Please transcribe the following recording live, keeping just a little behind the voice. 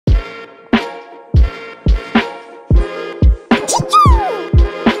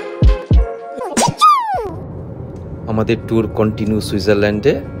আমাদের tour continue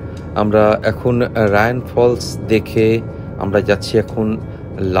সুইজারল্যান্ডে। আমরা এখন রায়ান ফলস দেখে আমরা যাচ্ছি এখন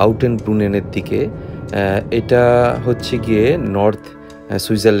লাউটেনব্রুনেনের দিকে। এটা হচ্ছে গিয়ে নর্থ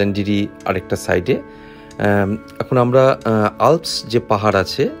সুইজারল্যান্ডেরই আরেকটা সাইডে। এখন আমরা আল্পস যে পাহাড়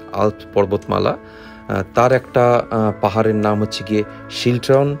আছে, আল্পস পর্বতমালা, তার একটা পাহাড়ের নাম হচ্ছে গিয়ে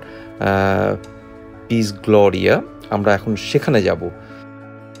শিলটর্ন পিজ গ্লোরিয়া। আমরা এখন সেখানে যাব।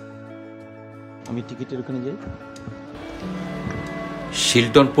 আমি টিকিটের ওখানে যাই।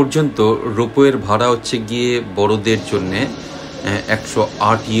 শিলটন পর্যন্ত রোপওয়ের ভাড়া হচ্ছে গিয়ে বড়দের জন্যে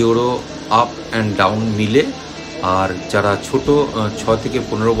 108 ইউরো আপ অ্যান্ড ডাউন মিলে, আর যারা ছোট 6 থেকে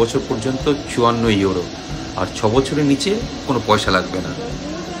 15 বছর পর্যন্ত 54 ইউরো, আর 6 বছরের নিচে কোনো পয়সা লাগবে না।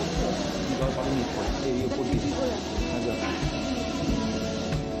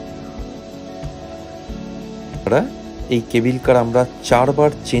 এই কেবিল কার আমরা 4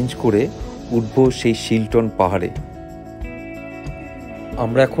 বার চেঞ্জ করে উঠব সেই শিলটন পাহাড়ে।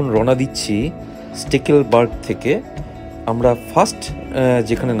 আমরা এখন রওনা দিচ্ছি স্টেকেলবার্গ থেকে। আমরা ফার্স্ট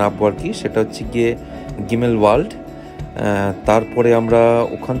যেখানে নামবো আর কি সেটা হচ্ছে গিয়ে গিমেলওয়াল্ড। তারপরে আমরা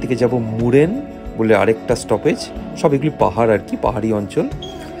ওখান থেকে যাব মুরেন বলে আরেকটা স্টপেজ। সব এগুলি পাহাড় আর কি, পাহাড়ি অঞ্চল।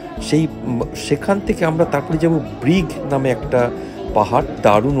 সেখান থেকে আমরা তারপরে যাব ব্রিগ নামে একটা পাহাড়,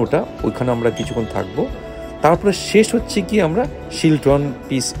 দারুণ ওটা, ওইখানে আমরা কিছুক্ষণ থাকবো। তারপরে শেষ হচ্ছে কি আমরা শিলটর্ন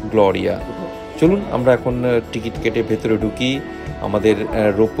পিজ গ্লোরিয়া। চলুন আমরা এখন টিকিট কেটে ভেতরে ঢুকি। আমাদের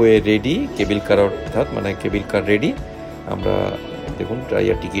রোপওয়ে রেডি, কেবিল কার অর্থাৎ মানে কেবিল কার রেডি। আমরা দেখুন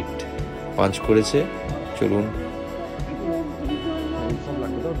ড্রাইভার টিকিট পাঞ্চ করেছে। চলুন।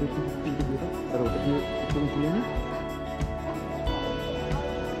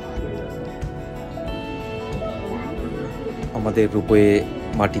 আমাদের রোপওয়ে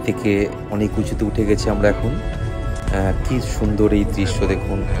মাটি থেকে অনেক উঁচুতে উঠে গেছে। আমরা এখন কি সুন্দর এই দৃশ্য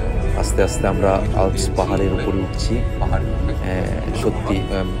দেখুন। আস্তে আস্তে আমরা আল্পস পাহাড়ের উপরে উঠছি। সত্যি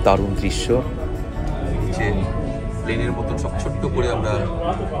দারুণ দৃশ্য। প্লেনের মতন সব ছোট্ট করে আমরা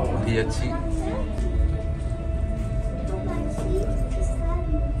উঠে যাচ্ছি।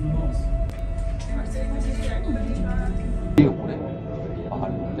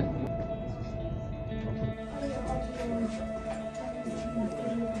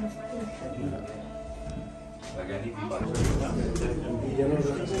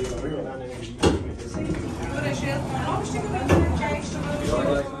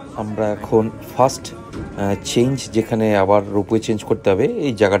 আমরা এখন ফার্স্ট চেঞ্জ যেখানে আবার রোপওয়ে চেঞ্জ করতে হবে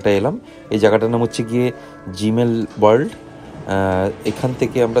এই জায়গাটায় এলাম। এই জায়গাটার নাম হচ্ছে গিয়ে জিমেল ওয়ার্ল্ড। এখান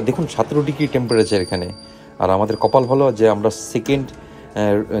থেকে আমরা দেখুন 17 ডিগ্রি টেম্পারেচার এখানে। আর আমাদের কপাল ভালো যে আমরা সেকেন্ড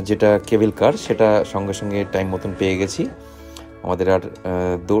যেটা কেবল কার সেটা সঙ্গে সঙ্গে টাইম মতন পেয়ে গেছি। আমাদের আর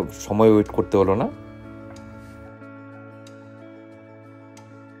সময় ওয়েট করতে হলো না।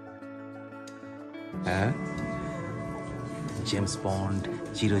 হ্যাঁ, জেমস বন্ড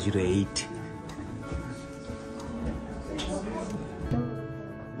 008।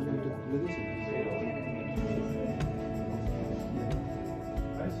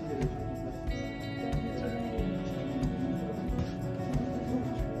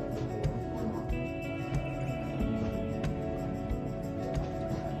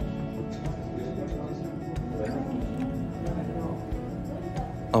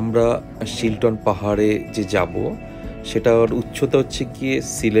 আমরা শিলটন পাহাড়ে যে যাব সেটার উচ্চতা হচ্ছে গিয়ে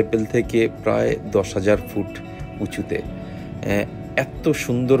সি লেভেল থেকে প্রায় 10,000 ফুট উঁচুতে। এত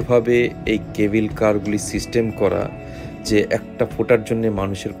সুন্দরভাবে এই কেবল কারগুলি সিস্টেম করা যে একটা ফোটার জন্য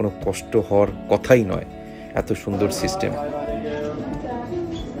মানুষের কোনো কষ্ট হওয়ার কথাই নয়, এত সুন্দর সিস্টেম।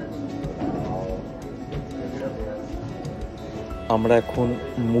 আমরা এখন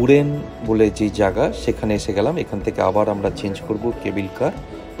মুরেন বলে যে জায়গা সেখানে এসে গেলাম। এখান থেকে আবার আমরা চেঞ্জ করব কেবল কার।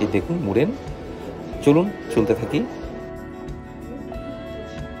 এই দেখুন মুরেন। চলুন চলতে থাকি।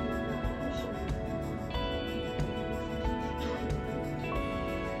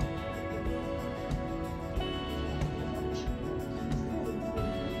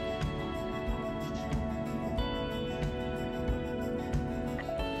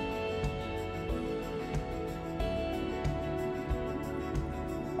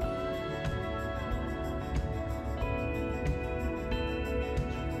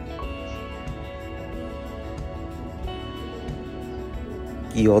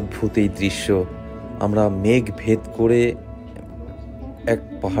 কি অদ্ভুত এই দৃশ্য। আমরা মেঘ ভেদ করে এক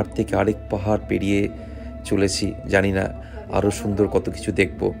পাহাড় থেকে আরেক পাহাড় পেরিয়ে চলেছি। জানি না আরও সুন্দর কত কিছু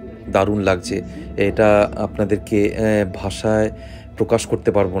দেখব। দারুণ লাগছে। এটা আপনাদেরকে ভাষায় প্রকাশ করতে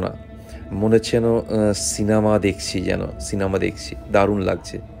পারবো না। মনে হচ্ছে যেন সিনেমা দেখছি। দারুণ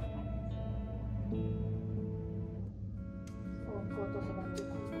লাগছে।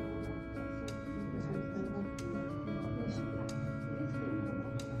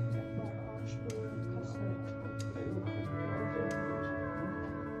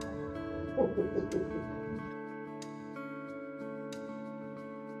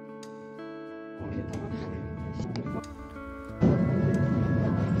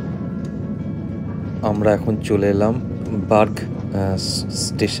 আমরা এখন চলে এলাম বার্গ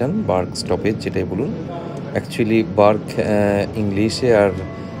স্টেশন, বার্গ স্টপেজ যেটাই বলুন। অ্যাকচুয়ালি বার্গ ইংলিশে আর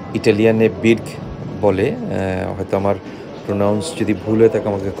ইটালিয়ানে বির্গ বলে, হয়তো আমার প্রোনাউন্স যদি ভুল হয়ে থাকে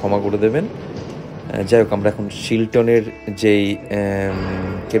আমাকে ক্ষমা করে দেবেন। যাই হোক, আমরা এখন শিলটনের যেই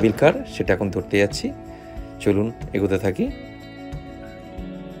কেবিল কার সেটা এখন ধরতে যাচ্ছি। চলুন এগোতে থাকি।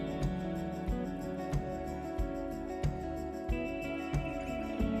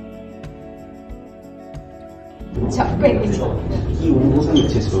 কি অনুভূতি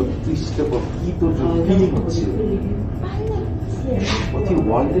হচ্ছে কি তোর ফিলিং হচ্ছে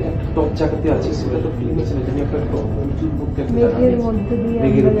ওয়ার্ল্ডের একটা টপ জায়গাতে আছে, সেটা তো ফিলিং হচ্ছে না। একটা উঁচুর মধ্যে মেঘের মধ্যে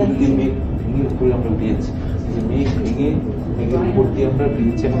মেঘ ভেঙে উপরে আমরা উঠে যাচ্ছি, মেঘ ভেঙে মেঘের উপর দিয়ে আমরা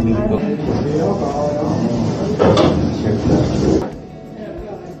বেরিয়েছি। আমি মিলিত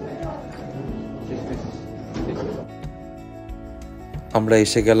আমরা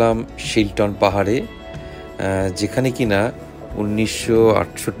এসে গেলাম শিলটন পাহাড়ে, যেখানে কিনা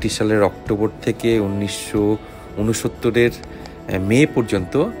 1968 সালের অক্টোবর থেকে 1969 মে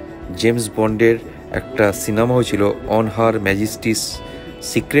পর্যন্ত জেমস বন্ডের একটা সিনেমা হয়েছিল, অন হার ম্যাজেস্টিস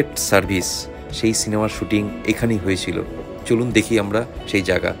সিক্রেট সার্ভিস। সেই সিনেমার শুটিং এখানেই হয়েছিল। চলুন দেখি আমরা সেই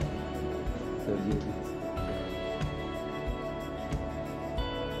জায়গা।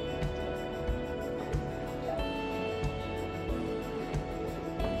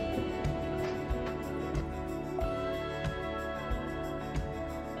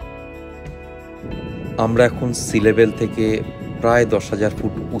 আমরা এখন সি লেভেল থেকে প্রায় 10,000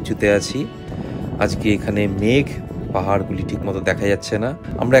 ফুট উঁচুতে আছি। আজকে এখানে মেঘ, পাহাড়গুলি ঠিকমতো দেখা যাচ্ছে না।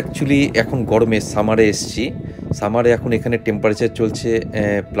 আমরা অ্যাকচুয়ালি এখন গরমে সামারে এসেছি। সামারে এখন এখানে টেম্পারেচার চলছে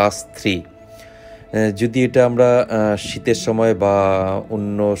 +3। যদি এটা আমরা শীতের সময় বা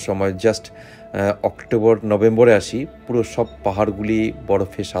অন্য সময় জাস্ট অক্টোবর নভেম্বরে আসি, পুরো সব পাহাড়গুলি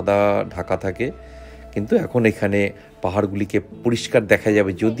বরফে সাদা ঢাকা থাকে। কিন্তু এখন এখানে পাহাড়গুলিকে পরিষ্কার দেখা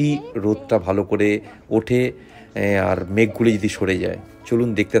যাবে যদি রোদটা ভালো করে ওঠে আর মেঘগুলি যদি সরে যায়। চলুন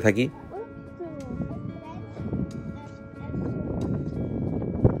দেখতে থাকি।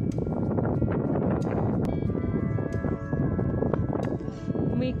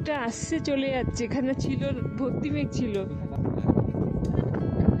 মেঘটা আসছে চলে যাচ্ছে, এখানে ছিল ভর্তি মেঘ ছিল।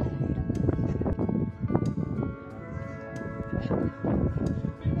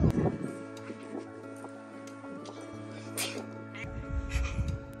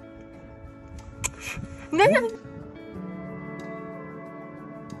 না না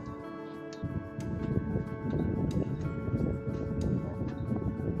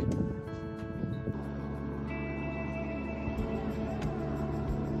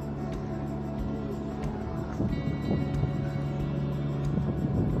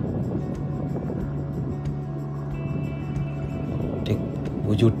ঠিক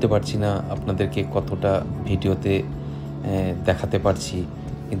বুঝে উঠতে পারছি না আপনাদেরকে কতটা ভিডিওতে দেখাতে পারছি,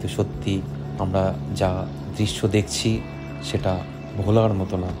 কিন্তু সত্যি আমরা যা দৃশ্য দেখছি সেটা ভোলার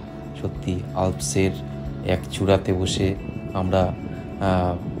মতো না। সত্যি আল্পসের এক চূড়াতে বসে আমরা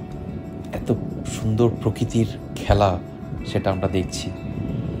এত সুন্দর প্রকৃতির খেলা সেটা আমরা দেখছি।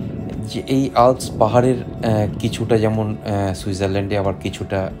 যে এই আল্পস পাহাড়ের কিছুটা যেমন সুইজারল্যান্ডে, আবার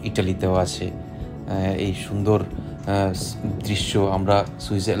কিছুটা ইটালিতেও আছে। এই সুন্দর দৃশ্য আমরা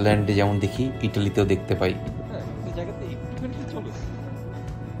সুইজারল্যান্ডে যেমন দেখি, ইটালিতেও দেখতে পাই।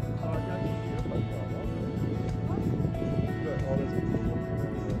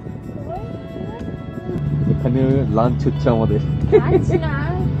 এখানে লাঞ্চ হচ্ছে আমাদের।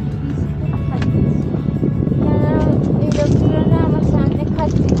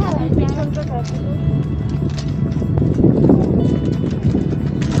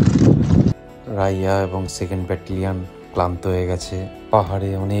 রাইয়া এবং 2nd ব্যাটালিয়ন ক্লান্ত হয়ে গেছে। পাহাড়ে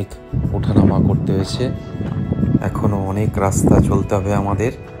অনেক ওঠানামা করতে হয়েছে, এখনো অনেক রাস্তা চলতে হবে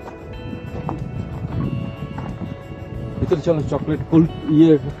আমাদের। ভিতরে চলো, চকলেট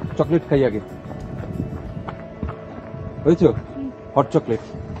চকলেট খাই আগে। বুঝছো, হট চকলেট।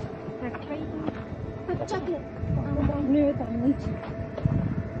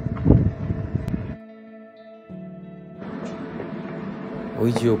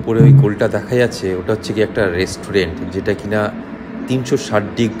 ওই যে ওপরে ওই গোলটা দেখা যাচ্ছে, ওটা হচ্ছে কি একটা রেস্টুরেন্ট, যেটা কিনা 360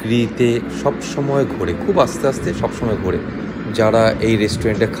 ডিগ্রিতে সবসময় ঘোরে, খুব আস্তে আস্তে সবসময় ঘোরে। যারা এই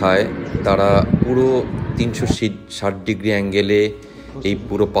রেস্টুরেন্টে খায় তারা পুরো 360 ডিগ্রি অ্যাঙ্গেলে এই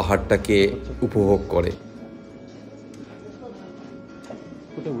পুরো পাহাড়টাকে উপভোগ করে।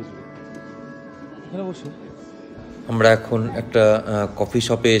 কোথায় বসবে? এখানে বসে আমরা এখন একটা কফি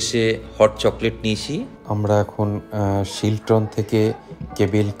শপে এসে হট চকলেট নিয়েছি। আমরা এখন শিলটন থেকে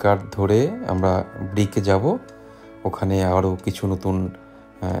কেবল কার ধরে আমরা ব্রিকে যাব। ওখানে আরও কিছু নতুন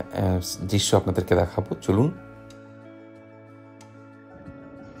দৃশ্য আপনাদেরকে দেখাবো, চলুন।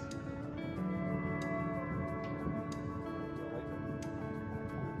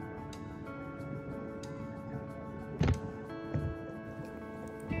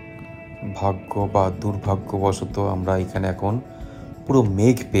 ভাগ্য বা দুর্ভাগ্যবশত আমরা এখানে এখন পুরো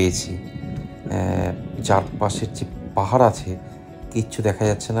মেঘ পেয়েছি। চারপাশের যে পাহাড় আছে কিচ্ছু দেখা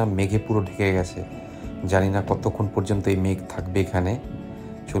যাচ্ছে না, মেঘে পুরো ঢেকে গেছে। জানি না কতক্ষণ পর্যন্ত এই মেঘ থাকবে এখানে।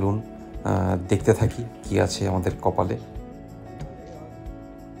 চলুন দেখতে থাকি কি আছে আমাদের কপালে।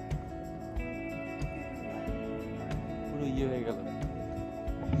 পুরো হয়ে গেল,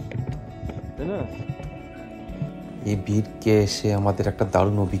 তাই না? এই বীরকে এসে আমাদের একটা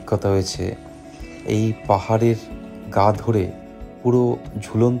দারুণ অভিজ্ঞতা হয়েছে। এই পাহাড়ের গা ধরে পুরো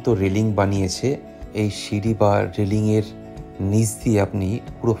ঝুলন্ত রেলিং বানিয়েছে। এই সিঁড়ি বা রেলিংয়ের নিচ দিয়ে আপনি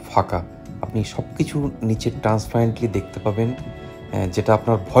পুরো ফাঁকা, আপনি সব কিছু নিচে ট্রান্সপারেন্টলি দেখতে পাবেন, যেটা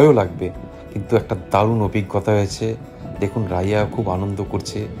আপনার ভয়ও লাগবে, কিন্তু একটা দারুণ অভিজ্ঞতা হয়েছে। দেখুন রাইয়া খুব আনন্দ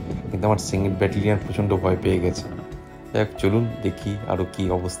করছে, কিন্তু আমার সেকেন্ড ব্যাটালিয়ন প্রচণ্ড ভয় পেয়ে গেছে। যাক চলুন দেখি আরও কি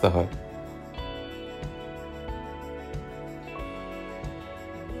অবস্থা হয়।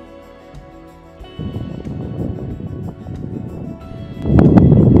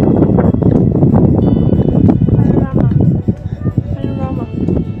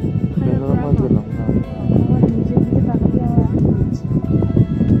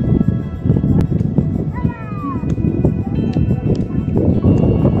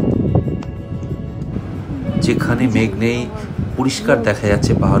 যেখানে মেঘ নেই পরিষ্কার দেখা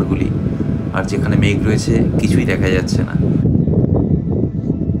যাচ্ছে পাহাড়গুলি, আর যেখানে মেঘ রয়েছে কিছুই দেখা যাচ্ছে না।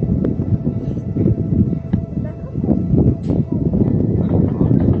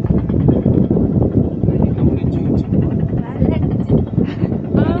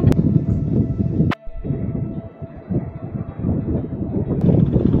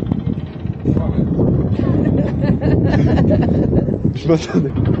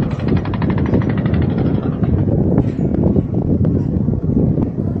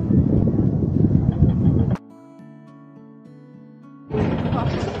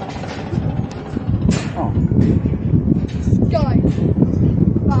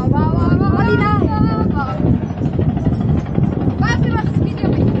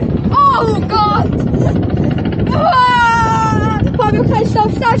 Oh Gott!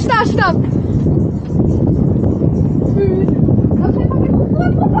 Okay, stopp!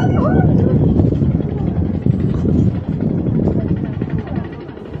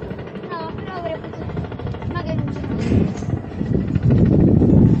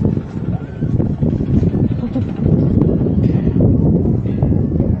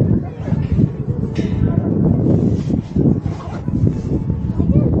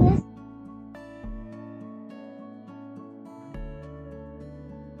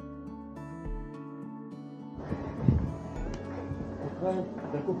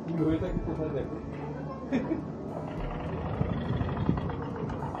 দেখো ফুল হয়ে থাকে কোথায়, দেখো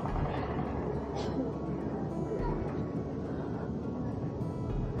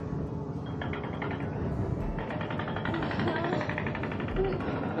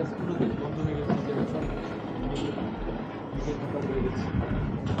বন্ধ হয়ে গেছে।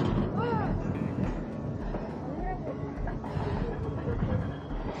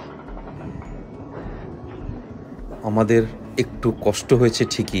 আমাদের একটু কষ্ট হয়েছে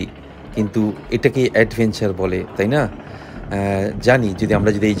ঠিকই, কিন্তু এটাকে অ্যাডভেঞ্চার বলে, তাই না? জানি যদি আমরা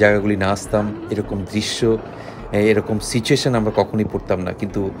এই জায়গাগুলি না আসতাম, এরকম দৃশ্য, এরকম সিচুয়েশন আমরা কখনোই পড়তাম না।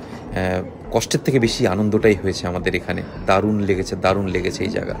 কিন্তু কষ্টের থেকে বেশি আনন্দটাই হয়েছে আমাদের এখানে। দারুণ লেগেছে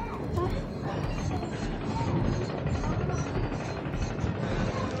এই জায়গা।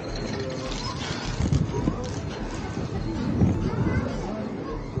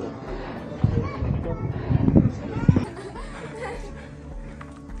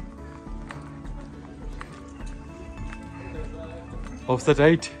 অবস্থা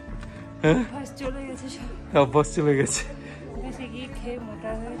টাইট, হ্যাঁ অভ্যাস চলে গেছে।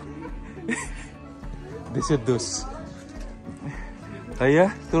 দেশের দোষ। তাইয়া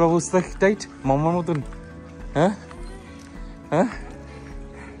তোর অবস্থা টাইট মামার মতন? হ্যাঁ হ্যাঁ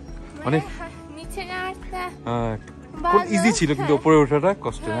অনেক ইজি ছিল, কিন্তু ওপরে ওঠাটা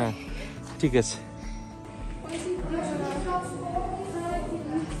কষ্ট। হ্যাঁ ঠিক আছে,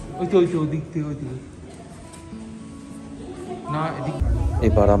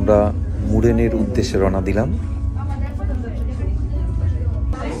 এবার আমরা মুরেনের উদ্দেশ্যে রওনা দিলাম।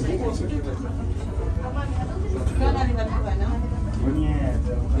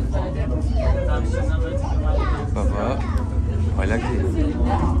 বাবা ভয় লাগছে।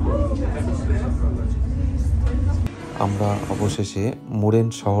 আমরা অবশেষে মুরেন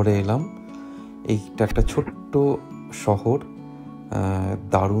শহরে এলাম। এইটা একটা ছোট্ট শহর,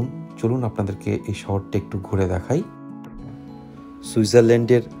 দারুণ। চলুন আপনাদেরকে এই শহরটা একটু ঘুরে দেখাই।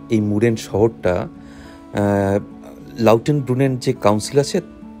 সুইজারল্যান্ডের এই মুরেন শহরটা লাউটেনব্রুনেন যে কাউন্সিল আছে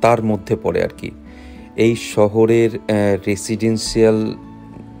তার মধ্যে পড়ে আর কি। এই শহরের রেসিডেন্সিয়াল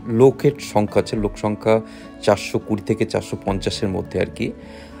লোকের সংখ্যা আছে, লোক সংখ্যা 420 থেকে 450-এর মধ্যে আর কি।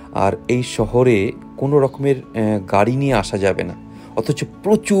 আর এই শহরে কোনো রকমের গাড়ি নিয়ে আসা যাবে না, অথচ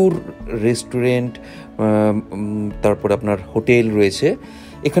প্রচুর রেস্টুরেন্ট, তারপরে আপনার হোটেল রয়েছে।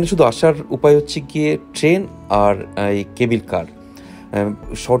 এখানে শুধু আসার উপায় হচ্ছে গিয়ে ট্রেন আর এই কেবল কার।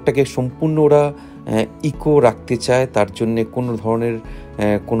 শহরটাকে সম্পূর্ণ ওরা ইকো রাখতে চায়, তার জন্যে কোনো ধরনের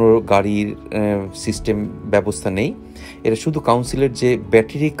কোনো গাড়ির সিস্টেম ব্যবস্থা নেই। এরা শুধু কাউন্সিলের যে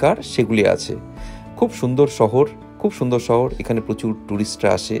ব্যাটারি কার সেগুলি আছে। খুব সুন্দর শহর, খুব সুন্দর শহর। এখানে প্রচুর টুরিস্টরা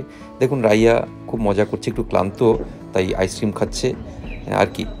আসে। দেখুন রাইয়া খুব মজা করছে, একটু ক্লান্ত তাই আইসক্রিম খাচ্ছে আর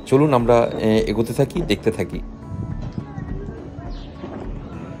কি। চলুন আমরা এগোতে থাকি, দেখতে থাকি।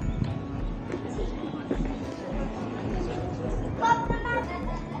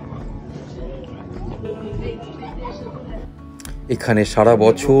 এখানে সারা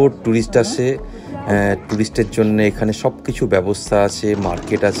বছর টুরিস্ট আসে। টুরিস্টের জন্য এখানে সব কিছু ব্যবস্থা আছে,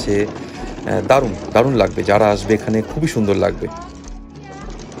 মার্কেট আছে। দারুণ দারুণ লাগবে, যারা আসবে এখানে খুবই সুন্দর লাগবে।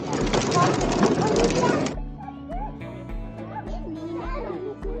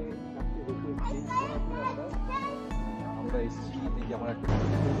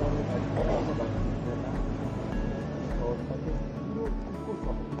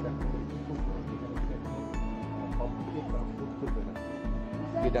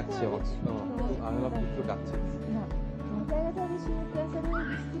 ডাকছে আমি ডাকছে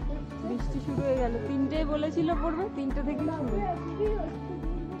বৃষ্টি শুরু হয়ে গেল। 3টায় বলেছিল পড়বে, 3টা থেকে শুরু।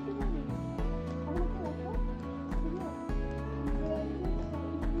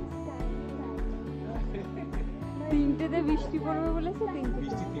 3টেতে বৃষ্টি পড়বে বলেছে,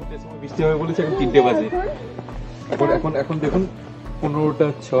 3টার সময় বৃষ্টি হবে বলেছে। এখন 3টে বাজে। এখন দেখুন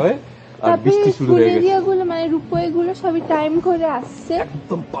 15:06 আর বৃষ্টি শুরু হয়ে গেছে। এরিয়াগুলো মানে রূপগুলো সবই টাইম করে আসছে,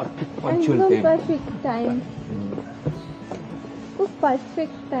 একদম perfect punctual time, perfect time, খুব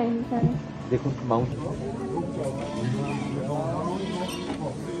পারফেক্ট টাইম। এখানে দেখুন মাউন্ট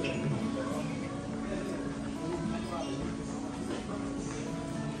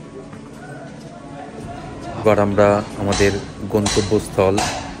এবার আমরা আমাদের গন্তব্যস্থল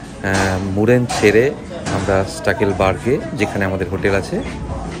মুরেন ছেড়ে আমরা স্টাকেলবার্গে, যেখানে আমাদের হোটেল আছে,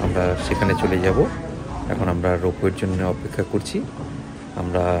 আমরা সেখানে চলে যাব। এখন আমরা রোপওয়ের জন্য অপেক্ষা করছি।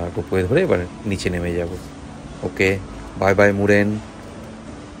 আমরা রোপওয়ে ধরে এবার নিচে নেমে যাব। ওকে, বাই বাই মুরেন।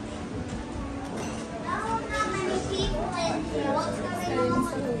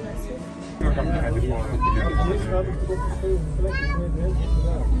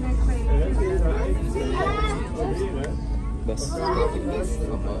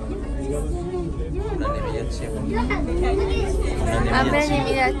 আমরা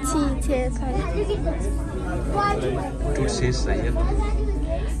নেমে যাচ্ছি। ট্যুর শেষ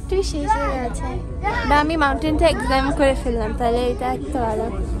তুই শেষ হয়ে গেছে বা আমি মাউন্টেনটা এক্সাম করে ফেললাম, তাহলে এটা একটা ভালো।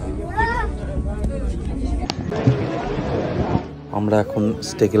 আমরা এখন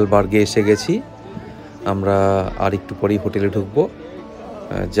স্টেকেলবার্গে এসে গেছি। আমরা আর একটু পরেই হোটেলে ঢুকবো।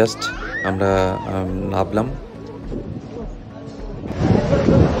 জাস্ট আমরা নামলাম।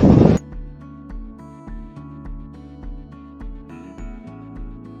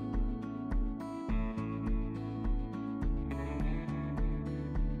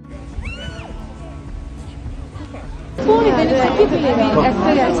 একটা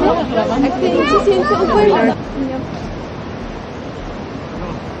গেছে, একটা নিচে চিনতে উপরে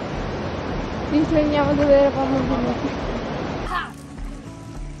আমাদের এরকম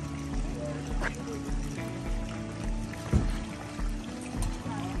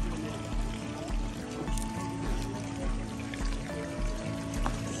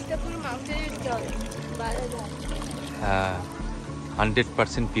মাউন্টেনের জল, হ্যাঁ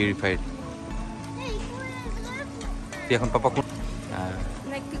 100% পিউরিফাইড। তুই এখন পাপা কোন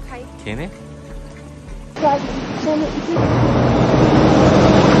একটু খাই, খেয়ে নে।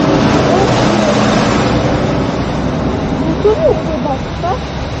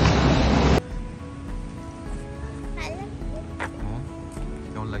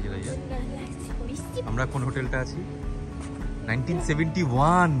 কেমন লাগে রাইয়া? আমরা কোন হোটেলটা আছি?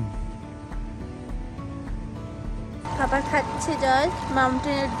 1971। খাবার খাচ্ছে, জল,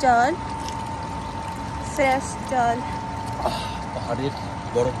 মাউন্টেনের জল, ফ্রেশ জল, পাহাড়ের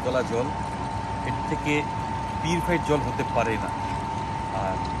বরফ গলা জল। এর থেকে পিউরিফাইড জল হতে পারে না।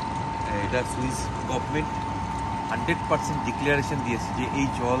 আর এটা সুইস গভর্নমেন্ট 100% ডিক্লারেশন দিয়েছে যে এই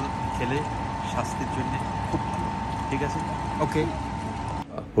জল খেলে স্বাস্থ্যের জন্য খুব ভালো। ঠিক আছে, ওকে।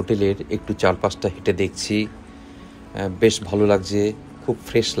 হোটেলের একটু চারপাশটা হেঁটে দেখছি, বেশ ভালো লাগছে, খুব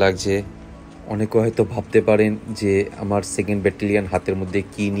ফ্রেশ লাগছে। অনেকে হয়তো ভাবতে পারেন যে আমার 2nd ব্যাটালিয়ন হাতের মধ্যে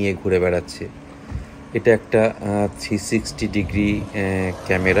কি নিয়ে ঘুরে বেড়াচ্ছে। এটা একটা 360 ডিগ্রি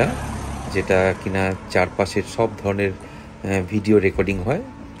ক্যামেরা, যেটা কিনা চারপাশের সব ধরনের ভিডিও রেকর্ডিং হয়,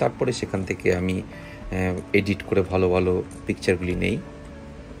 তারপরে সেখান থেকে আমি এডিট করে ভালো ভালো পিকচারগুলি নেই।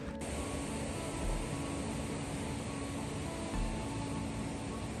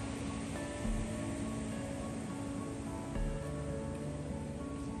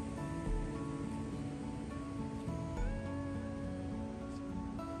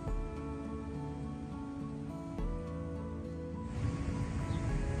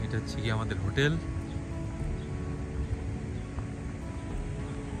 এটা হচ্ছে কি আমাদের হোটেল।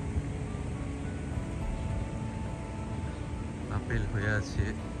 আপেল হয়ে আছে,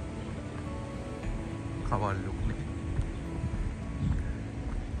 খাবার লোক নেই।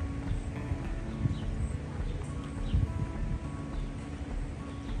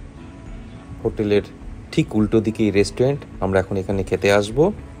 হোটেলের ঠিক উল্টো দিকেই রেস্টুরেন্ট, আমরা এখন এখানে খেতে আসব।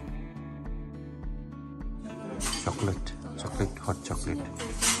 Chocolate, hot chocolate.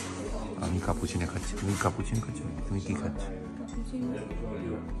 আমি কাপুচিনো খাচ্ছি, তুমি কাপুচিনো খাচ্ছ, তুমি কি খাচ্ছ?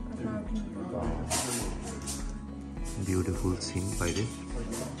 বিউটিফুল সিন বাইরে।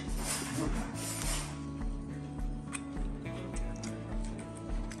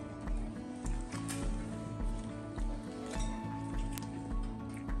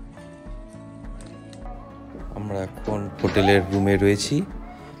 আমরা এখন হোটেলের রুমে রয়েছি।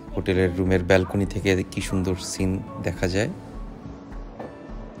 হোটেলের রুমের ব্যালকনি থেকে কি সুন্দর সিন দেখা যায়।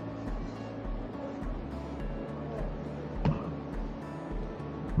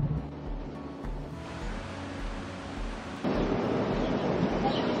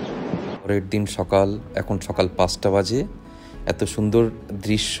 পরের দিন সকাল, এখন সকাল 5টা বাজে। এত সুন্দর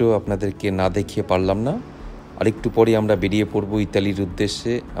দৃশ্য আপনাদেরকে না দেখিয়ে পারলাম না। আরেকটু পরে আমরা বেরিয়ে পড়ব ইতালির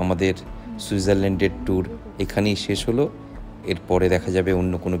উদ্দেশ্যে। আমাদের সুইজারল্যান্ডের ট্যুর এখানেই শেষ হলো। এরপরে দেখা যাবে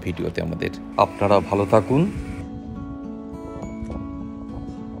অন্য কোনো ভিডিওতে আমাদের। আপনারা ভালো থাকুন।